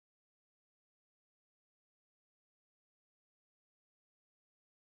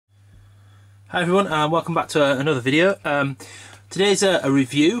Hi everyone, and welcome back to another video. Today's a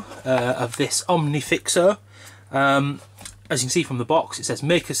review of this OMNIFIXO. As you can see from the box, it says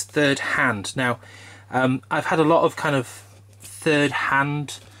Maker's Third Hand. Now, I've had a lot of kind of third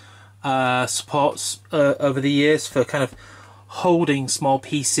hand supports over the years for kind of holding small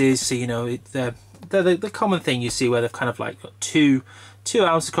pieces. So, you know, they're the common thing you see where they've kind of like got two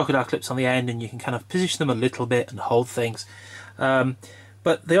ounce crocodile clips on the end, and you can kind of position them a little bit and hold things. But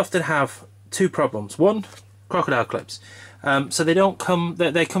they often have two problems. One, crocodile clips. So they don't come,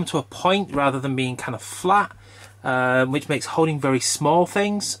 they come to a point rather than being kind of flat, which makes holding very small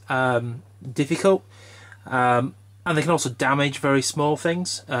things difficult. And they can also damage very small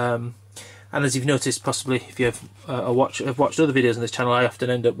things. And as you've noticed, possibly if you have watched other videos on this channel, I often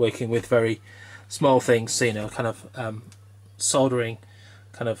end up working with very small things. So, you know, kind of soldering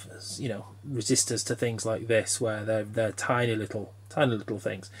kind of, you know, resistors to things like this, where they're tiny little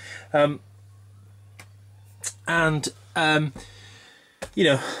things. You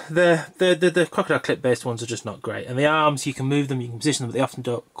know, the crocodile clip based ones are just not great, and the arms, you can move them, you can position them, but they often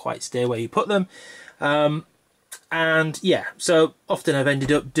don't quite stay where you put them. And yeah, so often I've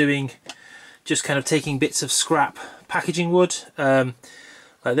ended up doing just kind of taking bits of scrap packaging wood like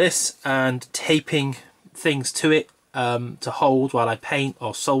this and taping things to it to hold while I paint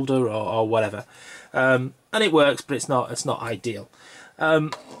or solder or whatever, and it works, but it's not ideal.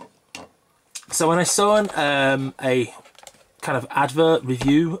 So when I saw a kind of advert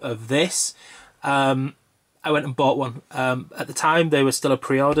review of this, I went and bought one. At the time they were still a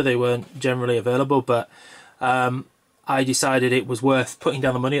pre-order, they weren't generally available, but I decided it was worth putting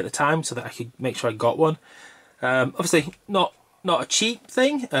down the money at the time so that I could make sure I got one. Obviously not a cheap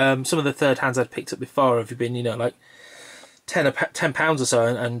thing. Some of the third hands I'd picked up before have been, you know, like £10 or so,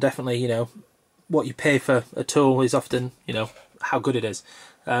 and definitely, you know, what you pay for a tool is often, you know, how good it is.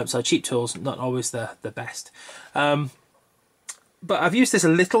 So cheap tools, not always the best. But I've used this a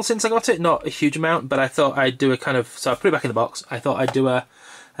little since I got it, not a huge amount, but I thought I'd do a kind of, so I put it back in the box, I thought I'd do a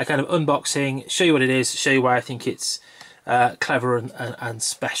kind of unboxing, show you what it is, show you why I think it's clever and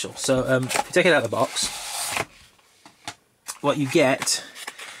special. So if you take it out of the box, what you get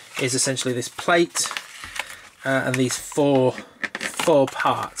is essentially this plate and these four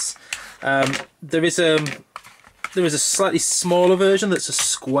parts. There is a slightly smaller version that's a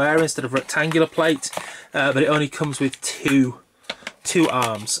square instead of rectangular plate, but it only comes with two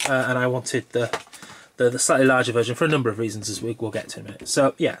arms, and I wanted the slightly larger version for a number of reasons, as we'll get to in a minute.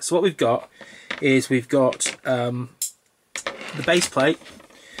 So yeah, so what we've got is the base plate,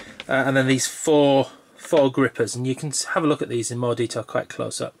 and then these four grippers, and you can have a look at these in more detail quite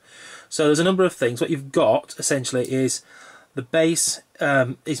close up. So there's a number of things. What you've got essentially is the base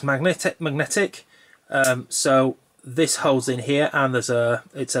is magnetic. So this holds in here, and it's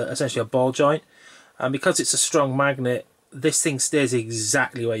essentially a ball joint, and because it's a strong magnet, this thing stays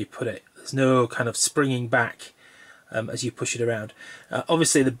exactly where you put it. There's no kind of springing back as you push it around.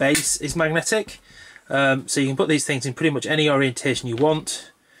 Obviously the base is magnetic, so you can put these things in pretty much any orientation you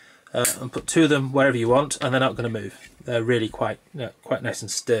want, and put two of them wherever you want, and they're not going to move. They're really quite nice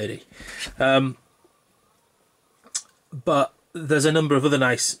and sturdy. But there's a number of other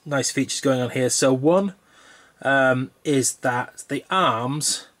nice features going on here. So one is that the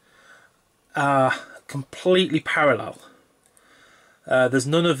arms are completely parallel. There's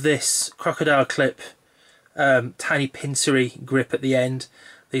none of this crocodile clip tiny pincery grip at the end.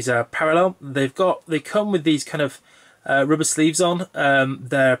 These are parallel. They come with these kind of rubber sleeves on.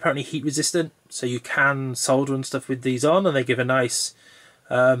 They're apparently heat resistant, so you can solder and stuff with these on, and they give a nice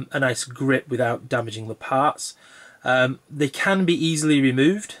grip without damaging the parts. They can be easily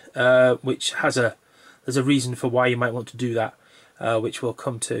removed, which there's a reason for why you might want to do that, which we'll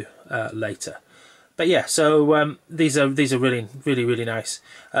come to later. But yeah, so these are really nice.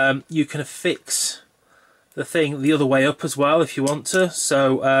 You can affix the thing the other way up as well if you want to.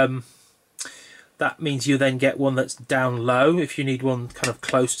 So that means you then get one that's down low if you need one kind of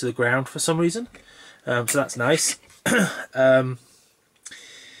close to the ground for some reason. So that's nice.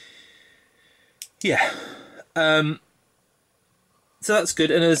 Yeah. So that's good,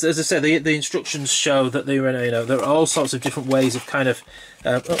 and as I said, the instructions show that there are all sorts of different ways of kind of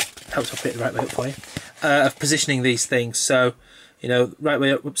helps I put it the right way up for you, of positioning these things. So, you know, right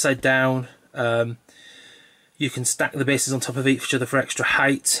way up, upside down. You can stack the bases on top of each other for extra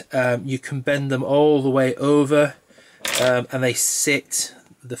height. You can bend them all the way over, and they sit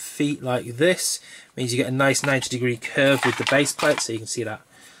the feet like this. It means you get a nice 90-degree curve with the base plate, so you can see that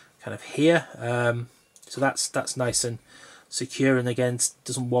kind of here. So that's nice and secure, and again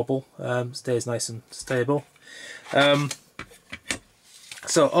doesn't wobble, stays nice and stable.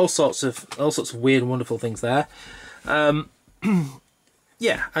 So all sorts of weird and wonderful things there.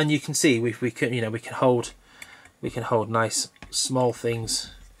 Yeah, and you can see we can hold nice small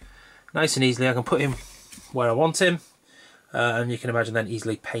things nice and easily. I can put him where I want him, and you can imagine then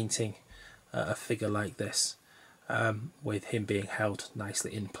easily painting a figure like this, with him being held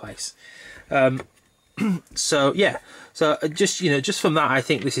nicely in place. So yeah, so just from that, I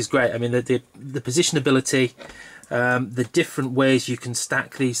think this is great. I mean, the positionability, the different ways you can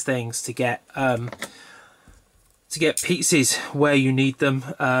stack these things to get pieces where you need them,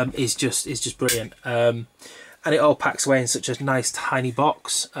 is just brilliant. And it all packs away in such a nice tiny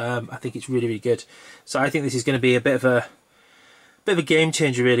box. I think it's really good. So I think this is going to be a bit of a game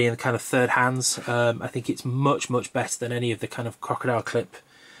changer really in the kind of third hands. I think it's much better than any of the kind of crocodile clip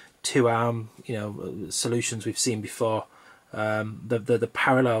 2-arm solutions we've seen before. The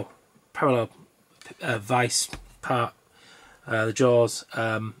parallel vice part, the jaws,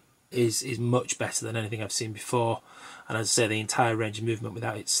 is much better than anything I've seen before, and as I say, the entire range of movement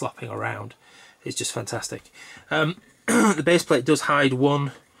without it slopping around is just fantastic. The base plate does hide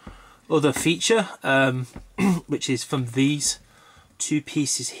one other feature, which is from these two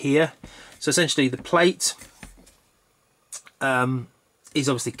pieces here. So essentially the plate is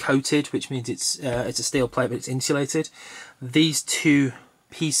obviously coated, which means it's a steel plate but it's insulated. These two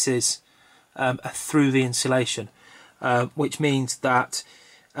pieces are through the insulation, which means that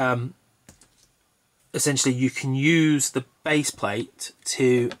essentially you can use the base plate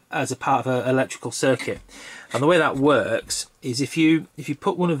as a part of an electrical circuit. And the way that works is if you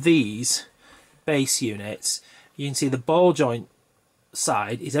put one of these base units, you can see the ball joint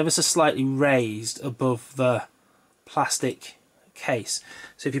side is ever so slightly raised above the plastic case.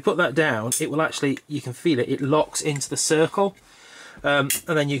 So if you put that down, it will actually, you can feel it locks into the circle, and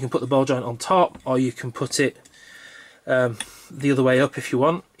then you can put the ball joint on top, or you can put it the other way up if you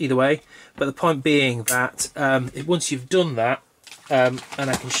want, either way. But the point being that once you've done that, and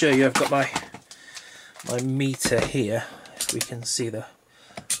I can show you, I've got my meter here, if we can see I'm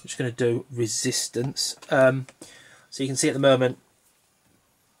just going to do resistance. So you can see at the moment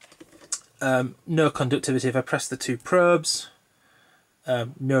no conductivity. If I press the two probes,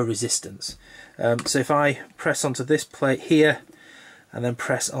 no resistance. So if I press onto this plate here and then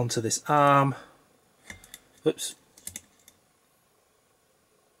press onto this arm, oops,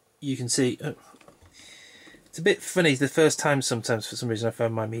 you can see it's a bit funny the first time. Sometimes for some reason I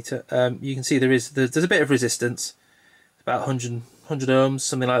found my meter. You can see there's a bit of resistance, about 100 ohms,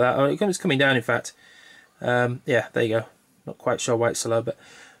 something like that. Oh, it's coming down, in fact. Yeah, there you go. Not quite sure why it's so low, but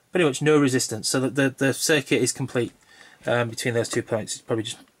pretty much no resistance. So that the circuit is complete between those 2 points. It's probably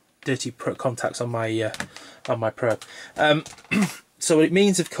just dirty contacts on my probe. So what it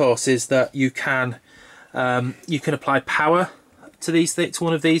means, of course, is that you can apply power to these things, to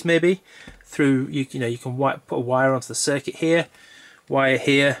one of these maybe through you can put a wire onto the circuit here, wire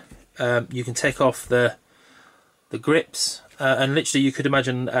here. You can take off the grips, and literally you could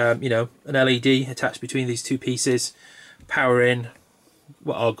imagine an LED attached between these two pieces, power in,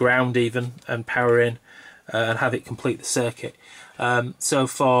 or ground even, and power in, and have it complete the circuit. So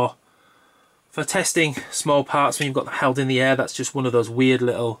for testing small parts when you've got them held in the air, that's just one of those weird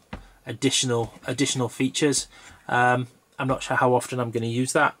little additional features. I'm not sure how often I'm going to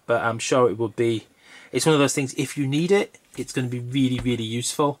use that, but I'm sure it would be. It's one of those things, if you need it, it's going to be really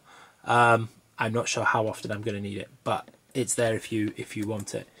useful. I'm not sure how often I'm going to need it, but it's there if you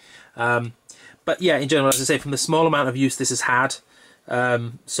want it. But yeah, in general, as I say, from the small amount of use this has had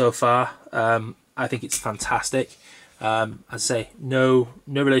so far, I think it's fantastic. As I say, no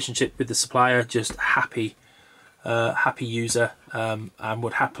relationship with the supplier, just happy user, and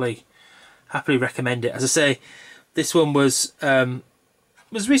would happily recommend it. As I say, this one was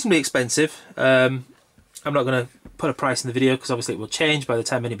reasonably expensive. I'm not going to put a price in the video because obviously it will change by the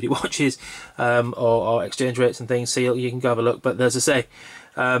time anybody watches, or exchange rates and things. So you can go have a look. But as I say,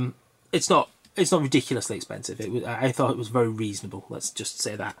 it's not ridiculously expensive. I thought it was very reasonable. Let's just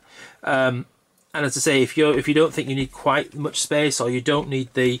say that. And as I say, if you don't think you need quite much space, or you don't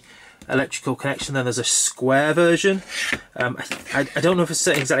need the electrical connection, then there's a square version. I don't know if it's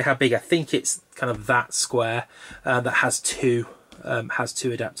exactly how big. I think it's kind of that square, that has two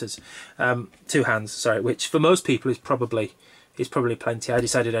adapters, two hands, sorry, which for most people is probably plenty. I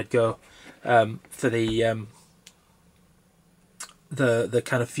decided I'd go for the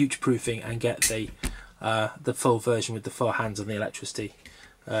kind of future-proofing and get the full version with the 4 hands and the electricity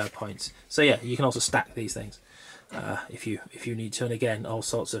points. So yeah, you can also stack these things if you need to, and again, all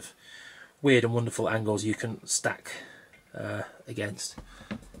sorts of weird and wonderful angles you can stack against.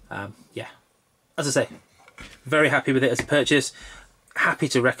 Yeah, as I say, very happy with it as a purchase. happy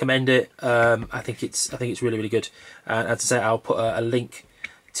to recommend it. I think it's really good. And as I say, I'll put a link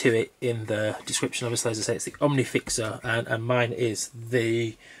to it in the description. Obviously, as I say, it's the OMNIFIXO, and mine is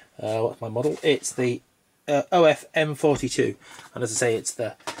the what's my model? It's the OF-M42, and as I say, it's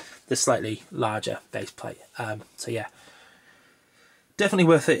the slightly larger base plate. So yeah, definitely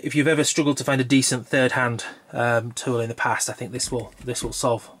worth it if you've ever struggled to find a decent third-hand tool in the past. I think this will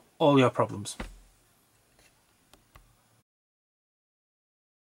solve all your problems.